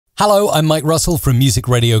Hello, I'm Mike Russell from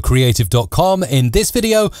musicradiocreative.com. In this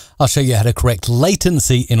video, I'll show you how to correct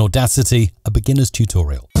latency in Audacity, a beginner's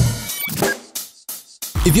tutorial.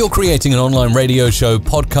 If you're creating an online radio show,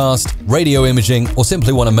 podcast, radio imaging, or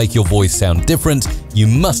simply want to make your voice sound different, you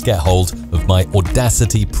must get hold of my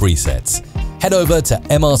Audacity presets. Head over to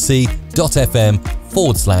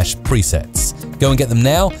mrc.fm/presets. Go and get them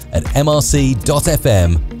now at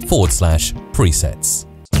mrc.fm/presets.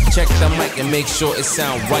 Check the mic and make sure it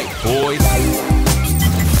sound right, boy.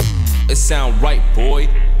 It sound right, boy.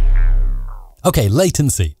 Okay,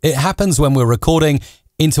 latency. It happens when we're recording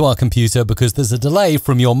into our computer because there's a delay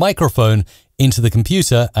from your microphone into the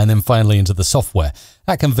computer and then finally into the software.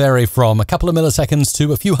 That can vary from a couple of milliseconds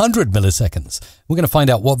to a few hundred milliseconds. We're going to find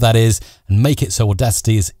out what that is and make it so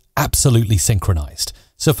Audacity is absolutely synchronized.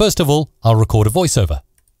 So first of all, I'll record a voiceover.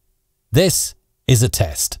 This is a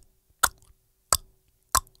test.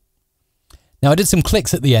 Now, I did some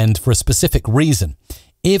clicks at the end for a specific reason.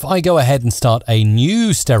 If I go ahead and start a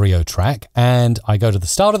new stereo track and I go to the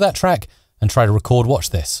start of that track and try to record,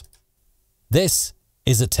 watch this. This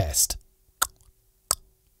is a test.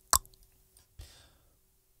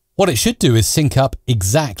 What it should do is sync up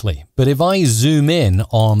exactly. But if I zoom in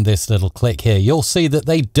on this little click here, you'll see that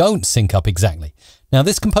they don't sync up exactly. Now,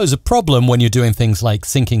 this can pose a problem when you're doing things like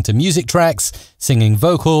syncing to music tracks, singing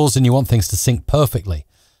vocals, and you want things to sync perfectly.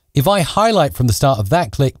 If I highlight from the start of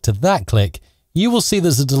that click to that click, you will see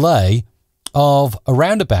there's a delay of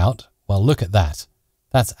around about, well, look at that.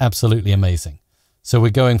 That's absolutely amazing. So we're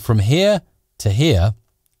going from here to here,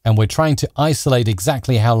 and we're trying to isolate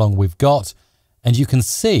exactly how long we've got. And you can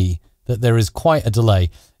see that there is quite a delay.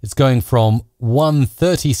 It's going from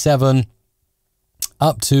 1:37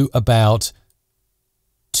 up to about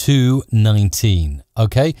 2:19.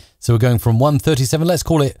 Okay, so we're going from 1:37, let's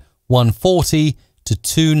call it 1:40 to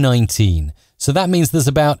 2:19. So that means there's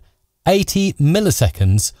about 80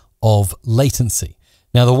 milliseconds of latency.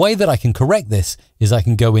 Now, the way that I can correct this is I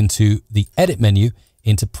can go into the edit menu,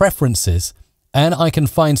 into preferences, and I can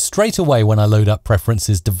find straight away when I load up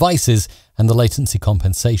preferences, devices, and the latency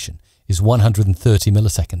compensation is 130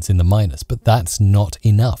 milliseconds in the minus, but that's not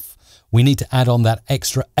enough. We need to add on that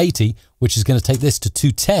extra 80, which is going to take this to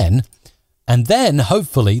 210, and then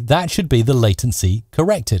hopefully that should be the latency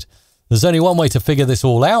corrected. There's only one way to figure this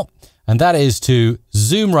all out, and that is to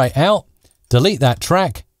zoom right out, delete that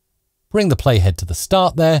track, bring the playhead to the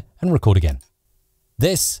start there, and record again.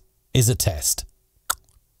 This is a test.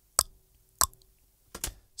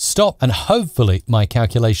 Stop, and hopefully my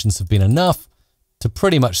calculations have been enough to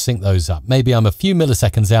pretty much sync those up. Maybe I'm a few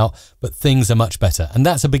milliseconds out, but things are much better. And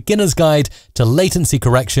that's a beginner's guide to latency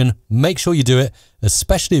correction. Make sure you do it,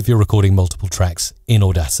 especially if you're recording multiple tracks in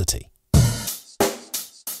Audacity.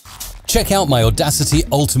 Check out my Audacity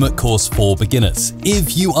Ultimate course for beginners.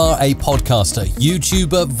 If you are a podcaster,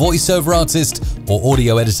 YouTuber, voiceover artist, or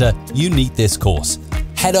audio editor, you need this course.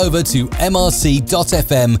 Head over to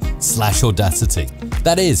mrc.fm/Audacity.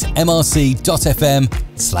 That is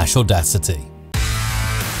mrc.fm/Audacity.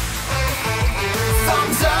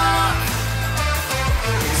 Thumbs up,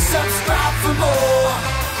 subscribe for more.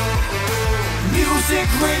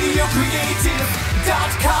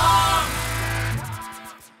 musicradiocreative.com